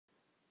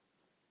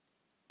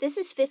This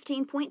is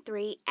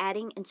 15.3,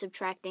 adding and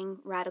subtracting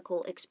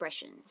radical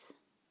expressions.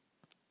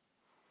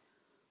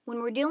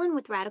 When we're dealing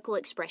with radical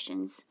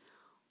expressions,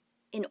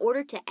 in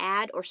order to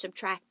add or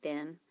subtract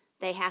them,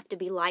 they have to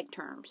be like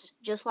terms,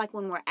 just like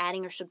when we're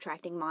adding or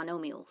subtracting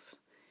monomials.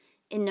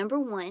 In number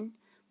 1,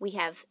 we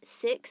have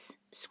 6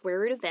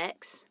 square root of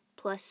x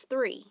plus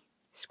 3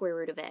 square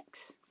root of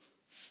x.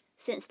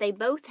 Since they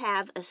both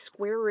have a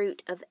square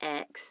root of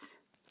x,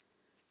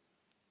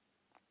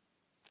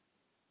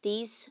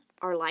 these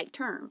are like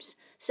terms,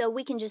 so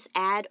we can just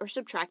add or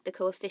subtract the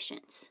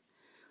coefficients.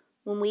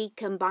 When we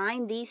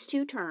combine these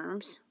two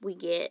terms, we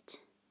get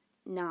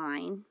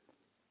 9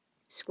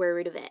 square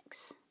root of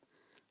x.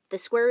 The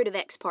square root of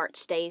x part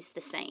stays the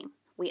same.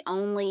 We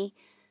only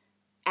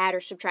add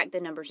or subtract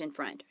the numbers in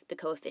front, the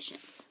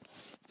coefficients.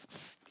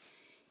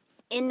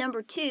 In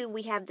number 2,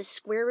 we have the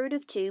square root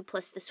of 2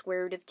 plus the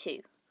square root of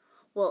 2.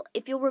 Well,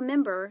 if you'll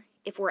remember,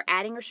 if we're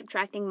adding or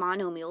subtracting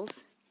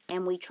monomials,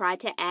 and we try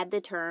to add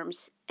the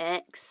terms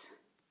x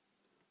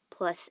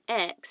plus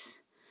x,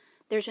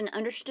 there's an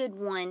understood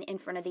 1 in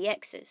front of the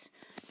x's.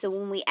 So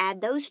when we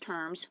add those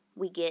terms,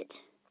 we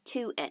get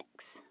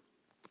 2x.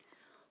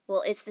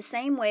 Well, it's the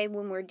same way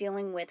when we're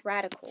dealing with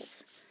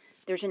radicals.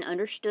 There's an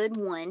understood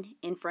 1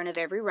 in front of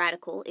every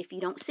radical if you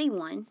don't see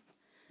one.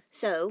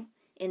 So,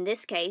 in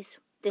this case,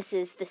 this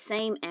is the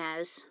same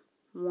as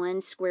 1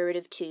 square root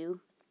of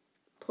 2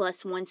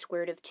 plus 1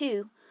 square root of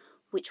 2,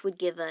 which would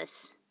give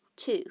us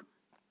 2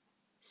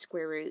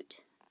 square root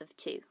of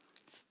 2.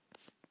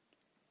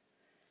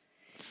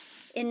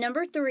 In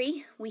number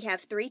 3, we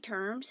have 3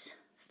 terms,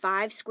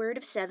 5 square root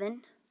of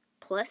 7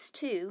 plus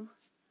 2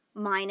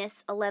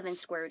 minus 11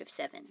 square root of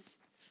 7.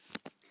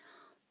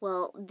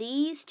 Well,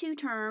 these two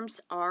terms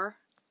are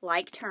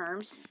like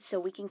terms, so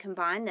we can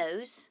combine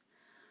those.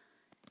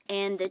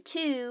 And the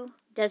 2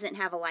 doesn't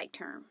have a like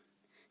term.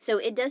 So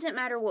it doesn't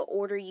matter what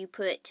order you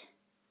put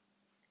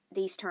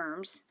these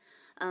terms.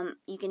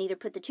 You can either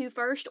put the 2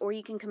 first, or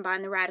you can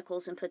combine the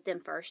radicals and put them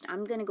first.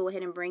 I'm going to go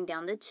ahead and bring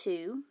down the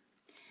 2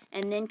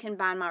 and then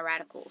combine my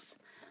radicals.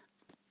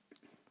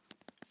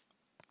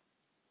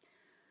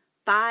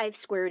 5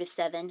 square root of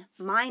 7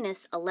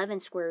 minus 11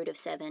 square root of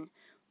 7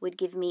 would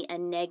give me a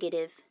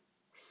negative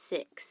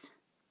 6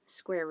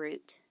 square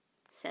root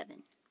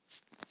 7.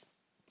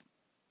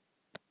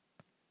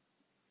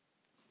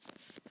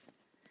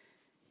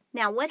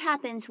 Now, what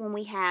happens when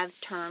we have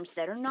terms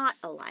that are not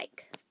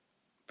alike?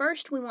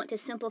 First, we want to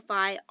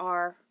simplify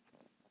our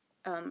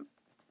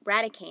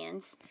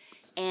radicands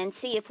and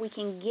see if we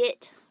can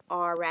get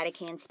our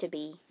radicands to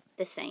be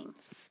the same.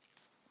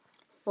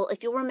 Well,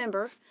 if you'll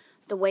remember,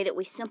 the way that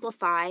we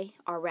simplify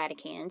our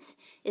radicands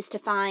is to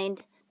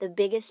find the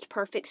biggest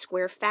perfect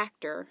square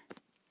factor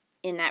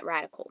in that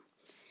radical.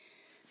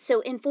 So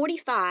in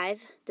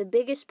 45, the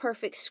biggest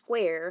perfect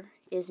square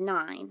is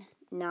 9.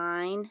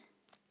 9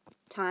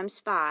 times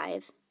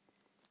 5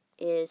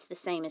 is the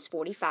same as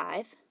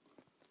 45.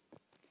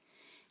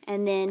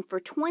 And then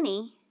for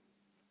 20,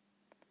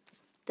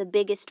 the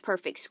biggest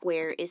perfect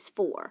square is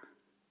 4.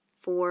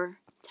 4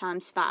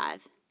 times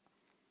 5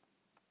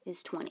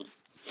 is 20.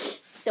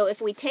 So if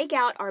we take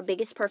out our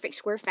biggest perfect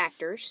square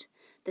factors,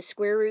 the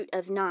square root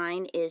of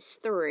 9 is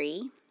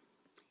 3,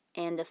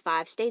 and the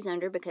 5 stays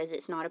under because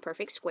it's not a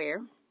perfect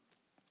square.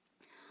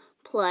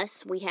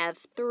 Plus, we have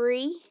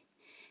 3,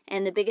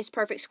 and the biggest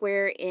perfect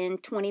square in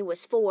 20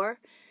 was 4.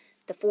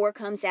 The 4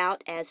 comes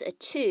out as a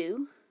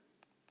 2,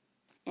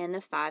 and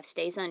the 5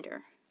 stays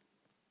under.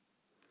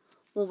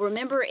 Well,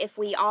 remember, if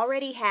we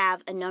already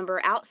have a number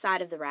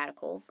outside of the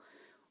radical,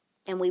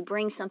 and we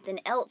bring something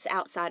else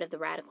outside of the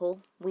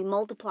radical, we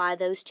multiply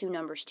those two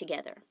numbers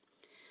together.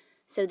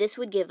 So this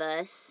would give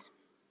us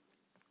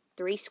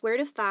 3 square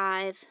root of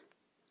 5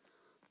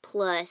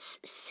 plus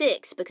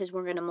 6, because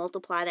we're going to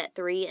multiply that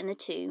 3 and the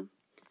 2,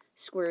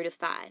 square root of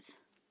 5.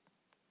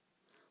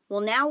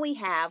 Well, now we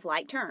have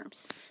like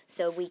terms,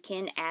 so we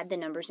can add the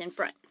numbers in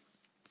front.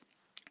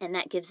 And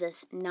that gives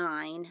us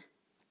 9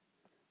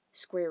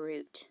 square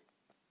root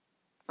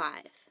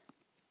 5.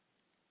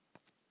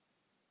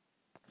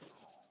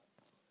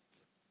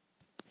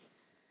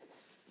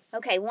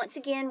 Okay, once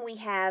again, we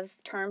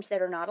have terms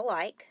that are not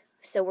alike,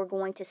 so we're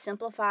going to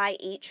simplify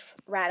each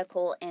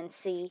radical and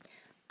see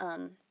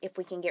if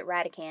we can get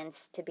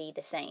radicands to be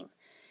the same.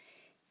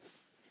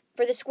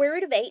 For the square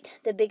root of 8,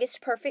 the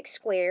biggest perfect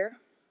square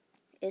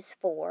is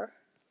 4.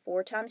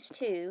 4 times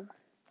 2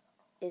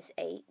 is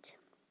 8.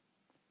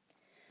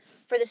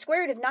 For the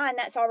square root of 9,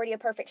 that's already a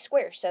perfect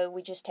square, so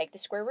we just take the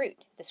square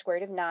root. The square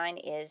root of 9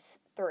 is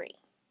 3.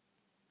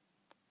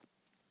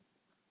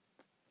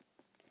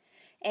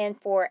 And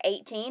for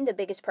 18, the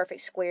biggest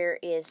perfect square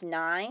is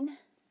 9.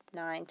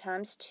 9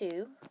 times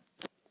 2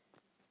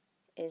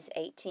 is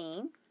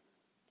 18.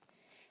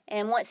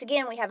 And once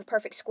again, we have a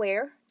perfect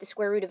square. The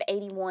square root of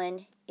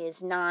 81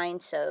 is 9,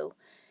 so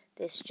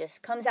this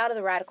just comes out of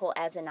the radical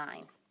as a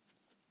 9.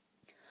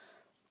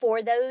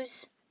 For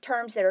those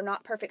terms that are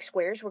not perfect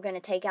squares, we're going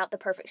to take out the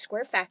perfect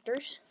square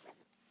factors.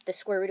 The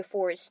square root of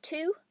 4 is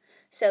 2,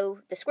 so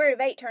the square root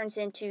of 8 turns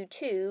into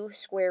 2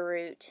 square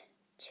root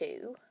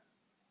 2.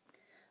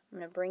 I'm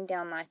going to bring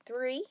down my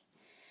 3.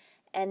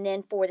 And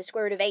then for the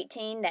square root of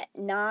 18, that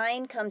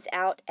 9 comes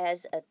out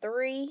as a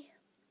 3.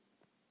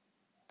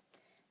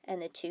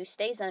 And the 2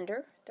 stays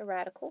under the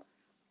radical.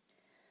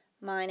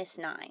 Minus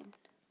 9.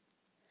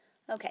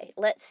 Okay,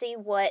 let's see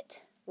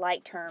what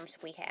like terms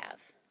we have.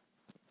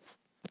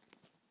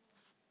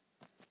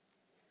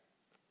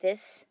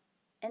 This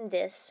and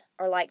this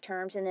are like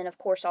terms, and then of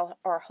course all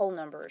our whole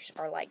numbers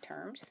are like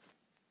terms.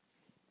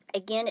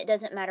 Again, it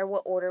doesn't matter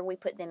what order we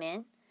put them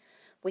in.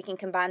 We can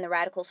combine the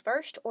radicals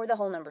first or the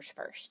whole numbers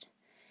first.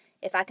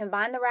 If I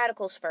combine the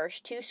radicals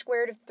first, 2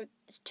 square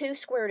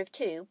root of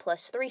 2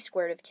 plus 3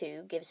 square root of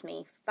 2 gives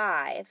me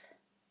 5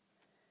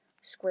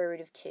 square root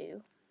of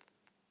 2.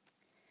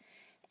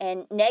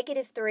 And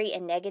negative 3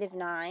 and negative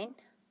 9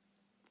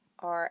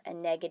 are a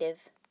negative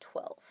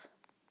 12.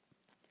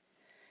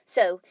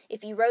 So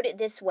if you wrote it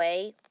this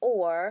way,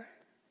 or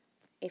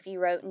if you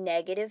wrote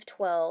negative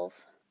 12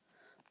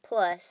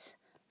 plus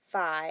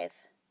 5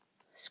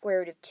 square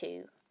root of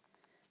 2,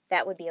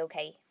 that would be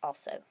okay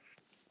also.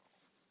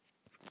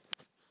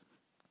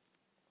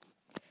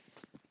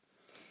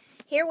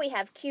 Here we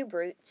have cube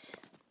roots,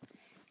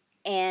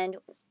 and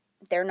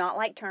they're not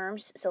like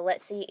terms, so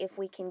let's see if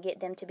we can get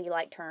them to be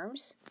like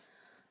terms.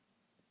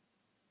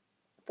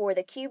 For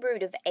the cube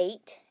root of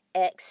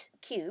 8x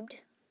cubed,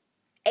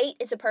 8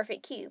 is a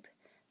perfect cube.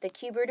 The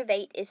cube root of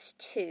 8 is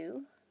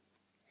 2,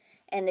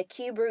 and the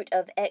cube root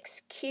of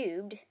x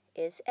cubed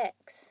is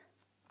x.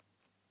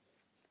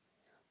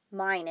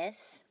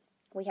 Minus,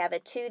 we have a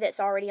 2 that's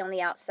already on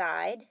the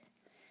outside,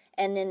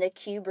 and then the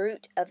cube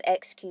root of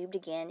x cubed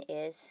again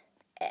is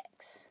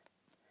x.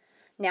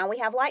 Now we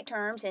have like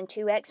terms, and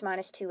 2x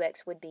minus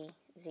 2x would be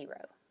 0.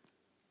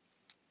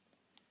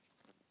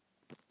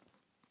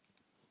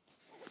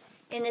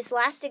 In this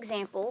last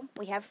example,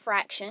 we have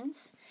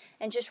fractions.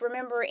 And just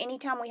remember,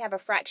 anytime we have a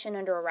fraction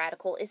under a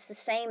radical, it's the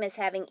same as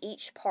having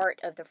each part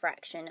of the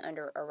fraction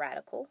under a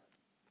radical.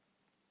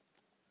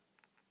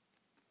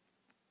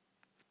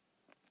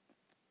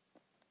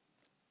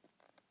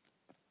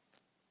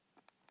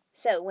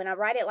 So when I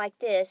write it like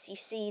this, you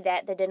see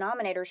that the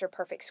denominators are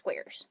perfect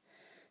squares.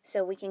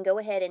 So we can go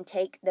ahead and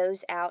take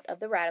those out of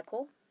the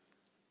radical.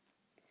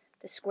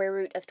 The square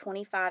root of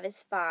 25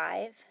 is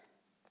 5.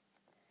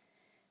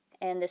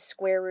 And the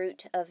square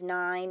root of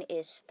 9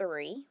 is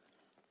 3.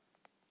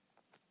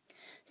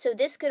 So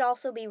this could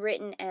also be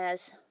written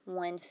as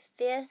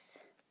 1/5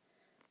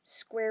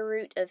 square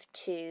root of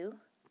 2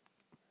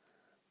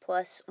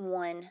 plus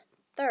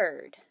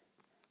 1/3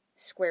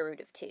 square root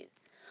of 2.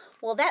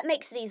 Well, that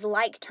makes these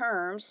like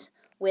terms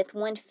with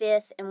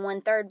 1/5 and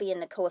 1/3 being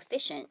the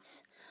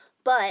coefficients,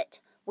 but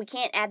we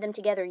can't add them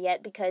together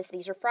yet because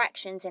these are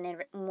fractions, and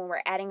when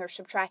we're adding or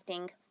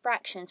subtracting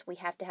fractions, we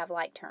have to have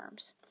like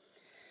terms.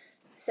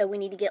 So we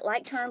need to get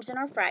like terms in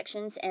our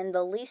fractions, and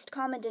the least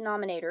common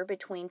denominator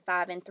between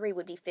 5 and 3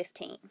 would be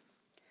 15.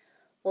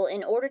 Well,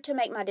 in order to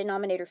make my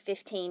denominator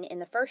 15 in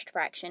the first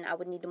fraction, I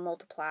would need to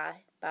multiply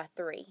by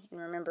 3. And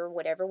remember,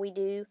 whatever we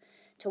do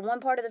to one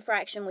part of the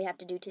fraction, we have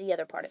to do to the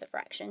other part of the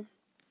fraction.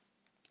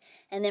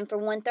 And then for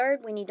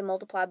 1/3, we need to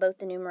multiply both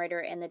the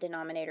numerator and the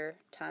denominator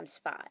times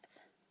 5.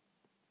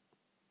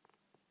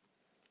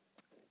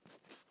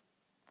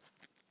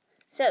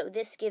 So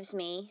this gives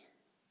me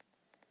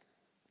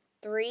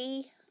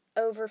 3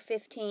 over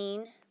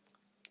 15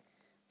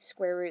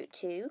 square root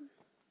 2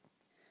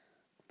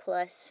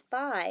 plus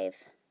 5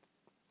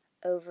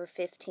 over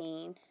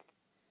 15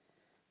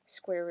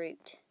 square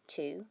root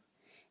 2.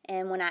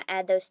 And when I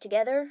add those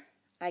together,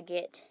 I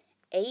get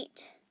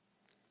 8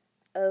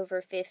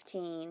 over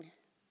 15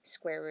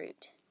 square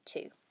root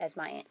 2 as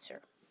my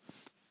answer.